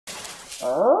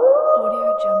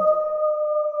Audio Jungle.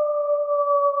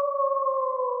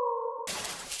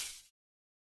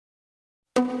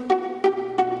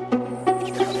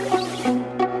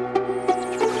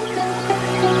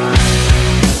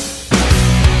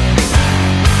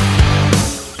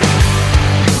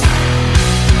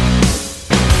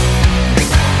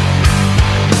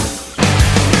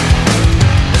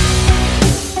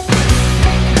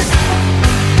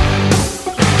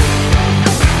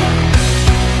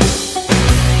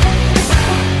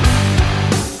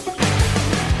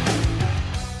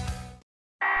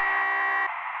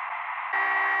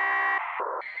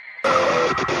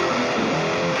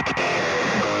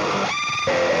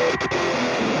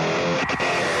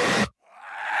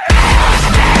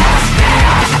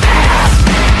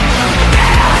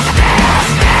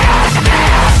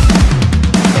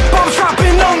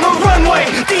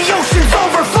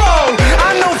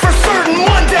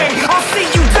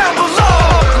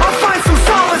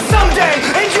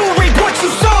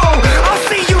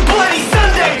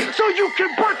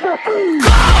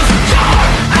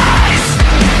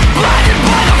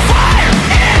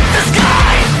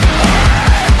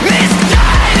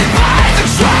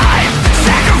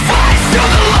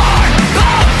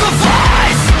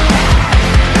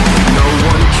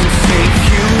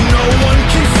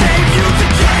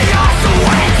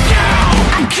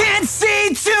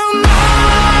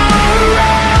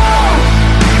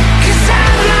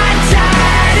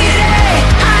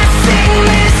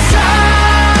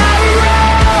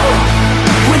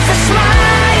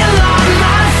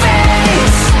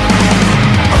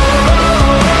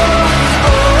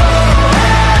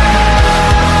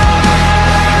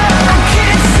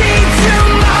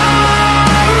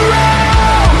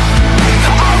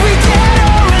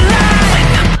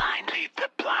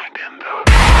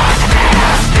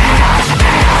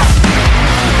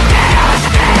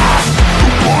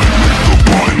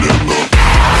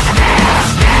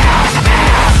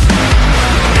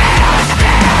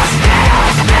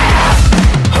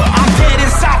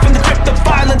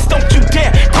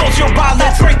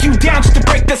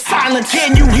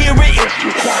 Can you hear it?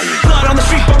 Blood on the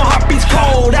street, but my heart beats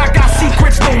cold. I got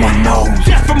secrets no one knows.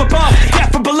 Death from above,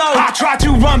 death from below. I try to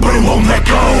run, but it won't let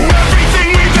go. Everything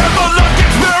we've ever loved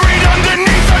gets buried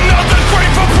underneath another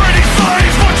grave for pretty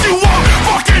slaves. What you won't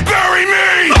fucking bury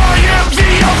me. I am the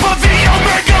alpha, the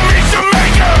omega, meet your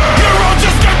maker. You're all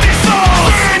just empty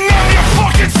souls, and I'm your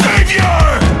fucking savior.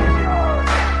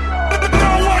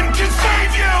 No one can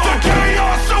save you. The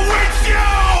chaos awaits you.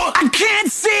 I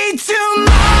can't see tomorrow.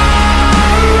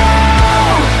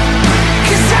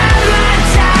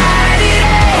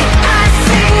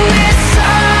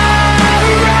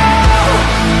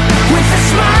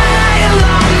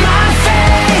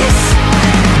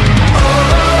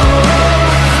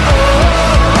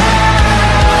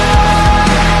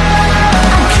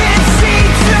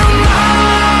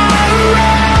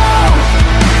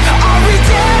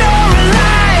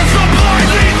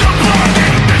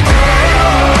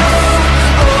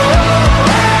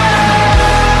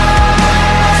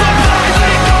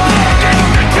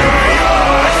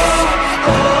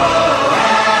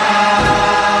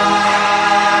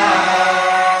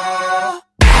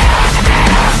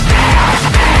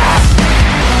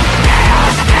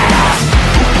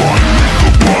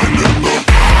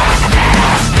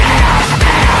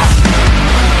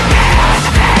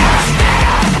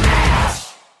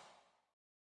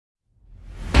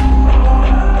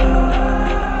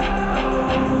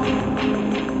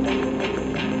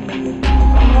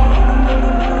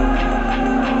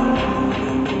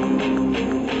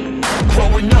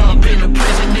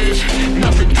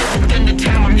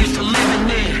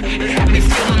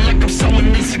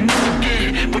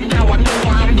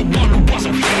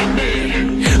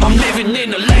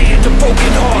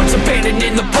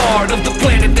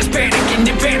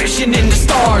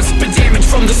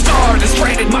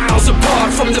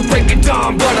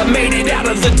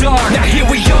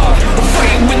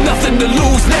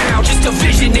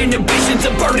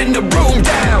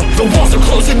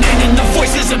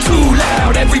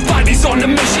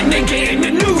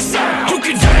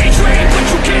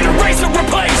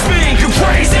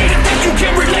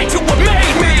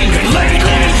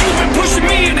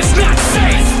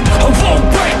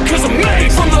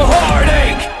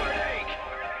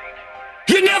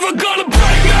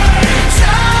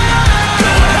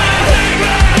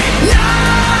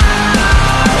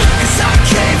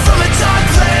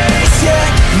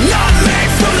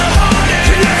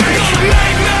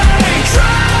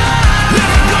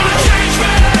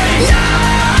 Yeah.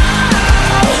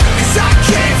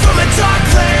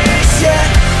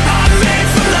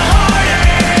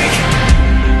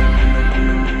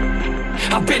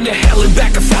 I've been to hell and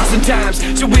back 1,000 times.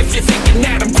 So if you're thinking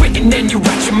that I'm quitting, then you're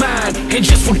out your mind. And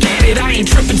just forget it, I ain't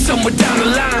tripping somewhere down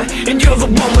the line. And you're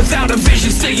the one without a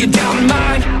vision, still you're down in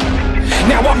mine.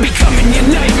 Now I'm becoming your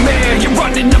nightmare. You're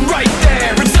running, I'm right